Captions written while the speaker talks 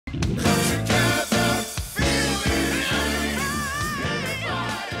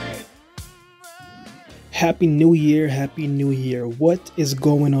Happy New Year, Happy New Year. What is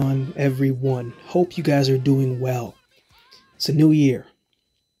going on, everyone? Hope you guys are doing well. It's a new year.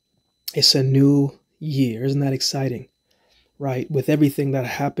 It's a new year. Isn't that exciting? Right? With everything that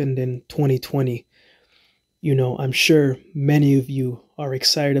happened in 2020, I'm sure many of you are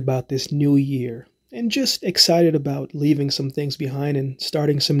excited about this new year and just excited about leaving some things behind and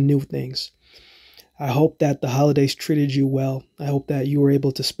starting some new things. I hope that the holidays treated you well. I hope that you were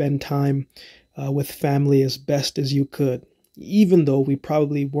able to spend time with family as best as you could. Even though we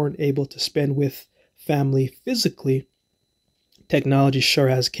probably weren't able to spend with family physically, technology sure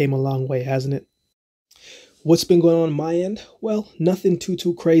has came a long way, hasn't it? What's been going on my end? Well, nothing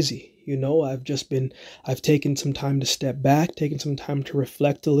too crazy. I've taken some time to step back, taken some time to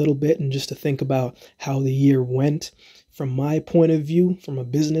reflect a little bit and just to think about how the year went from my point of view, from a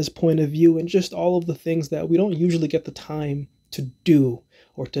business point of view, and just all of the things that we don't usually get the time to do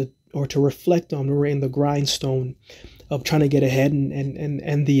or to reflect on when we're in the grindstone of trying to get ahead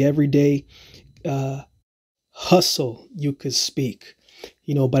and the everyday hustle, you could speak.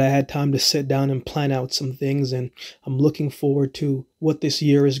 But I had time to sit down and plan out some things, and I'm looking forward to what this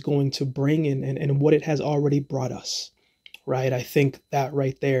year is going to bring and what it has already brought us, right? I think that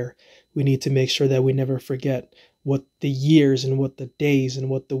right there, we need to make sure that we never forget what the years and what the days and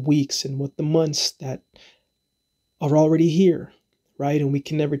what the weeks and what the months that are already here, right? And we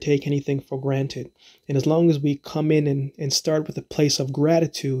can never take anything for granted. And as long as we come in and start with a place of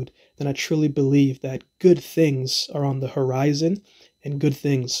gratitude, then I truly believe that good things are on the horizon and good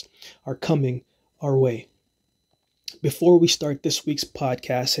things are coming our way. Before we start this week's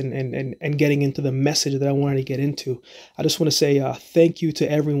podcast and getting into the message that I wanted to get into, I just want to say thank you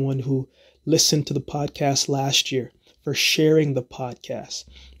to everyone who listened to the podcast last year, for sharing the podcast,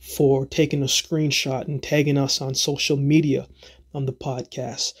 for taking a screenshot and tagging us on social media on the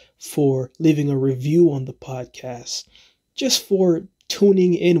podcast, for leaving a review on the podcast, just for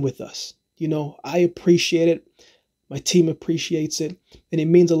tuning in with us. I appreciate it. My team appreciates it, and it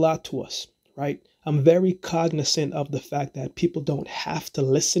means a lot to us, right? I'm very cognizant of the fact that people don't have to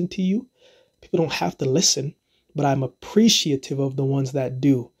listen to you. People don't have to listen, but I'm appreciative of the ones that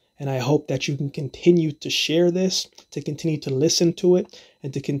do. And I hope that you can continue to share this, to continue to listen to it,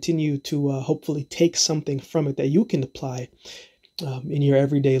 and to continue to hopefully take something from it that you can apply in your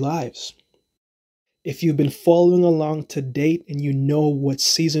everyday lives. If you've been following along to date and you know what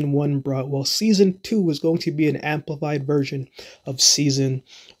season 1 brought, well, season 2 is going to be an amplified version of season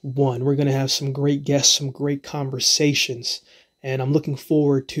 1. We're going to have some great guests, some great conversations, and I'm looking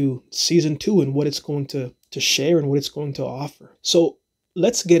forward to season 2 and what it's going to share and what it's going to offer. So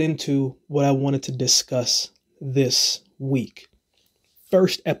let's get into what I wanted to discuss this week.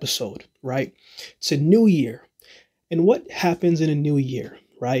 First episode, right? It's a new year. And what happens in a new year?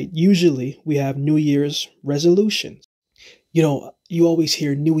 Right? Usually we have New Year's resolutions. You always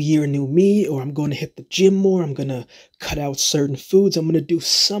hear new year, new me, or I'm going to hit the gym more. I'm going to cut out certain foods. I'm going to do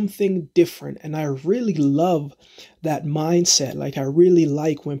something different. And I really love that mindset. Like I really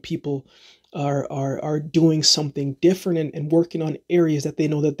like when people are doing something different and working on areas that they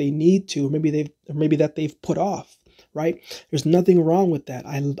know that they need to, or maybe that they've put off, right? There's nothing wrong with that.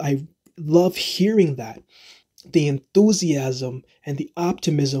 I love hearing that. The enthusiasm and the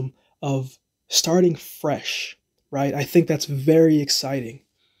optimism of starting fresh, right? I think that's very exciting.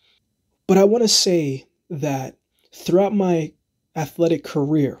 But I want to say that throughout my athletic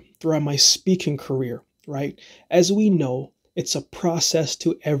career, throughout my speaking career, right? As we know, it's a process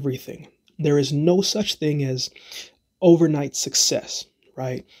to everything. There is no such thing as overnight success,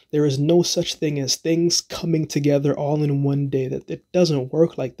 right? There is no such thing as things coming together all in one day. That it doesn't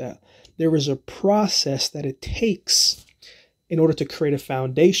work like that. There is a process that it takes in order to create a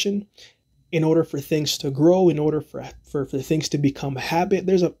foundation, in order for things to grow, in order for things to become a habit.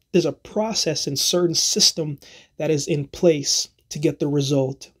 There's a process and certain system that is in place to get the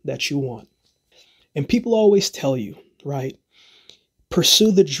result that you want. And people always tell you, right?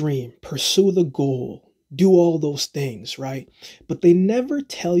 Pursue the dream, pursue the goal, do all those things, right? But they never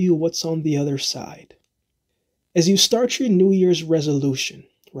tell you what's on the other side. As you start your New Year's resolution,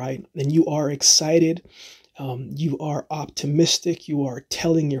 right? And you are excited, you are optimistic, you are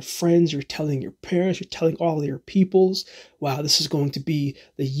telling your friends, you're telling your parents, you're telling all your peoples, wow, this is going to be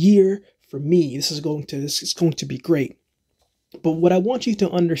the year for me. This is going to be great. But what I want you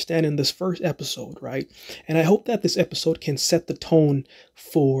to understand in this first episode, right? And I hope that this episode can set the tone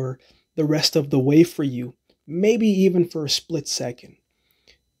for the rest of the way for you, maybe even for a split second.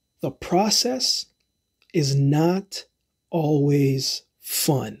 The process is not always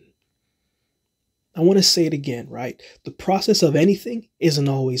fun. I want to say it again, right? The process of anything isn't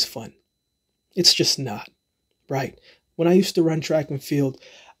always fun. It's just not, right? When I used to run track and field,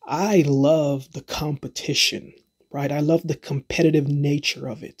 I love the competition, right? I love the competitive nature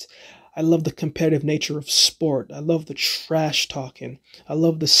of it. I love the competitive nature of sport. I love the trash talking. I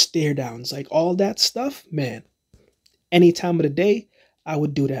love the stare downs. Like all that stuff, man, any time of the day, I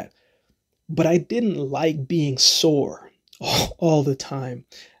would do that. But I didn't like being sore all the time.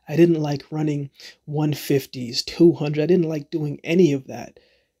 I didn't like running 150s, 200. I didn't like doing any of that.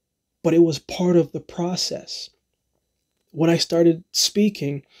 But it was part of the process. When I started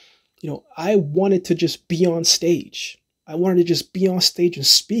speaking, I wanted to just be on stage. I wanted to just be on stage and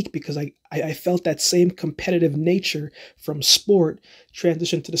speak because I felt that same competitive nature from sport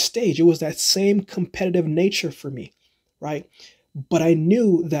transition to the stage. It was that same competitive nature for me, right? But I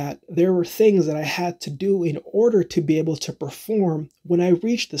knew that there were things that I had to do in order to be able to perform when I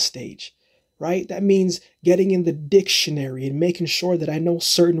reached the stage, right? That means getting in the dictionary and making sure that I know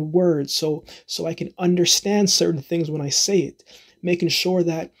certain words so I can understand certain things when I say it. Making sure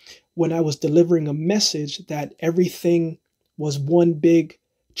that when I was delivering a message that everything was one big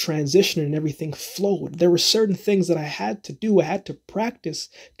transition and everything flowed. There were certain things that I had to do. I had to practice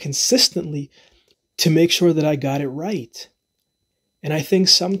consistently to make sure that I got it right. And I think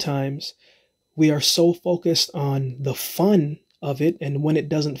sometimes we are so focused on the fun of it, and when it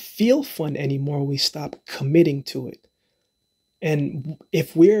doesn't feel fun anymore, we stop committing to it. And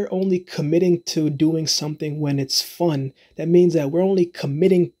if we're only committing to doing something when it's fun, that means that we're only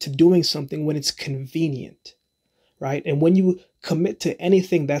committing to doing something when it's convenient, right? And when you commit to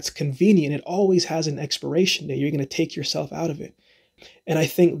anything that's convenient, it always has an expiration date. You're going to take yourself out of it. And I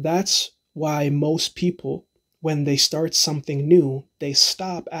think that's why most people, when they start something new, they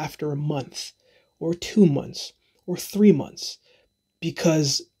stop after a month or 2 months or 3 months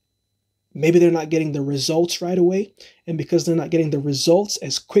because maybe they're not getting the results right away. And because they're not getting the results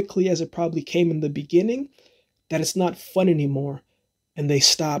as quickly as it probably came in the beginning, that it's not fun anymore and they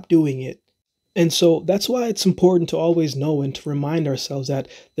stop doing it. And so that's why it's important to always know and to remind ourselves that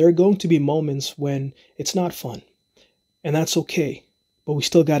there are going to be moments when it's not fun. And that's okay, but we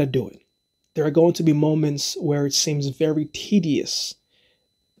still got to do it. There are going to be moments where it seems very tedious,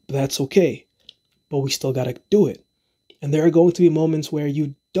 but that's okay, but we still got to do it. And there are going to be moments where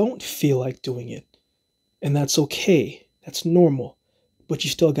you don't feel like doing it, and that's okay. That's normal, but you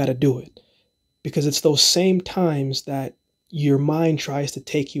still got to do it because it's those same times that your mind tries to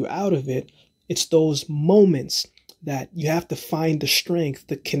take you out of it. It's those moments that you have to find the strength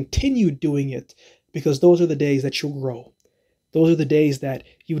to continue doing it because those are the days that you'll grow. Those are the days that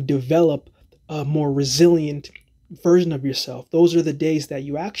you develop a more resilient version of yourself. Those are the days that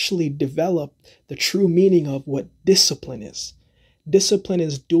you actually develop the true meaning of what discipline is. Discipline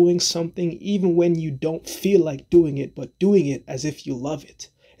is doing something even when you don't feel like doing it, but doing it as if you love it,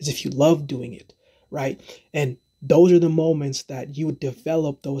 as if you love doing it, right? And those are the moments that you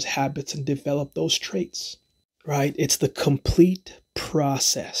develop those habits and develop those traits, right? It's the complete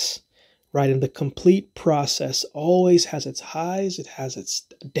process, right? And the complete process always has its highs, it has its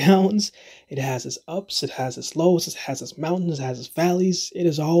downs, it has its ups, it has its lows, it has its mountains, it has its valleys. It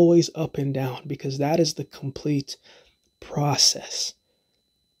is always up and down because that is the complete process.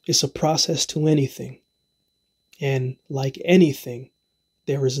 It's a process to anything. And like anything,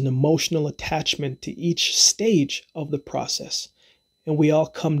 there is an emotional attachment to each stage of the process. And we all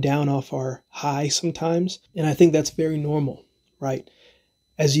come down off our high sometimes. And I think that's very normal, right?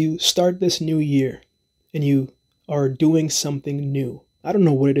 As you start this new year and you are doing something new, I don't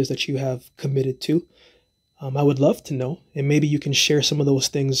know what it is that you have committed to. I would love to know. And maybe you can share some of those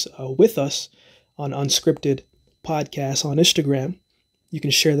things with us on Unscripted Podcast on Instagram. You can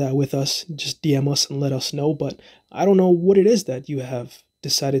share that with us. Just DM us and let us know. But I don't know what it is that you have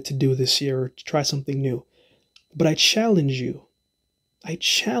decided to do this year or to try something new. But I challenge you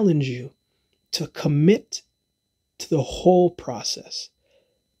to commit to the whole process.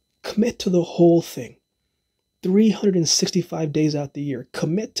 Commit to the whole thing. 365 days out the year.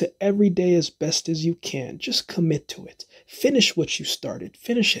 Commit to every day as best as you can. Just commit to it. Finish what you started.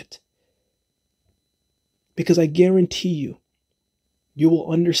 Finish it. Because I guarantee you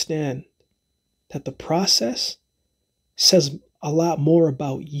will understand that the process says a lot more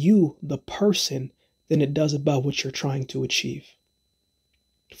about you, the person, than it does about what you're trying to achieve.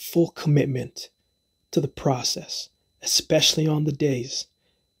 Full commitment to the process, especially on the days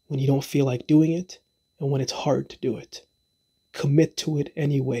when you don't feel like doing it and when it's hard to do it. Commit to it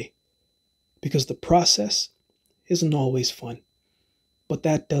anyway, because the process isn't always fun. But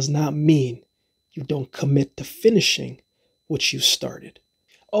that does not mean you don't commit to finishing what you started.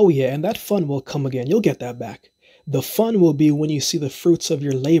 Oh yeah, and that fun will come again. You'll get that back. The fun will be when you see the fruits of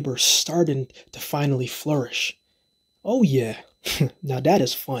your labor starting to finally flourish. Oh yeah, now that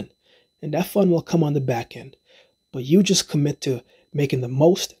is fun. And that fun will come on the back end. But you just commit to making the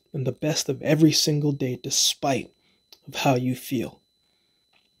most and the best of every single day despite of how you feel.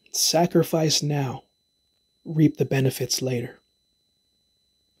 Sacrifice now, reap the benefits later.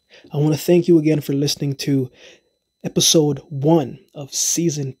 I want to thank you again for listening to episode 1 of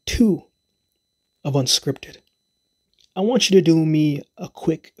season 2 of Unscripted. I want you to do me a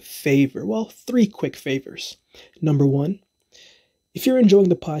quick favor. Well, 3 quick favors. Number 1, if you're enjoying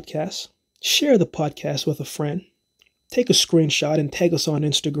the podcast, share the podcast with a friend. Take a screenshot and tag us on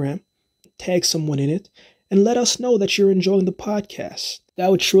Instagram. Tag someone in it and let us know that you're enjoying the podcast. That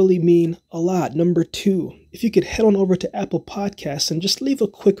would truly mean a lot. Number 2, if you could head on over to Apple Podcasts and just leave a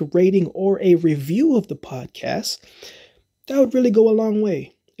quick rating or a review of the podcast, that would really go a long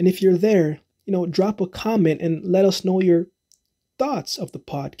way. And if you're there, drop a comment and let us know your thoughts of the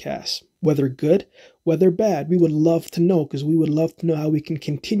podcast, whether good, whether bad. We would love to know, because we would love to know how we can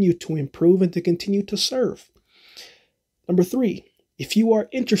continue to improve and to continue to serve. Number 3, if you are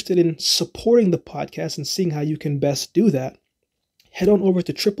interested in supporting the podcast and seeing how you can best do that, head on over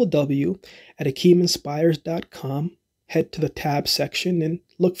to www.akeeminspires.com, head to the tab section and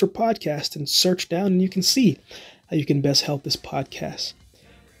look for podcast and search down, and you can see how you can best help this podcast.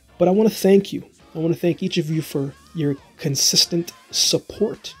 But I want to thank you. I want to thank each of you for your consistent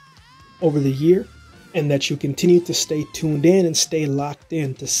support over the year, and that you continue to stay tuned in and stay locked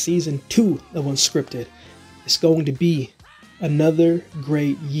in to season 2 of Unscripted. It's going to be another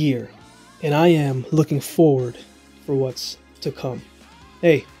great year, and I am looking forward for what's to come.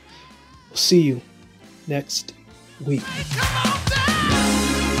 Hey, we'll see you next week.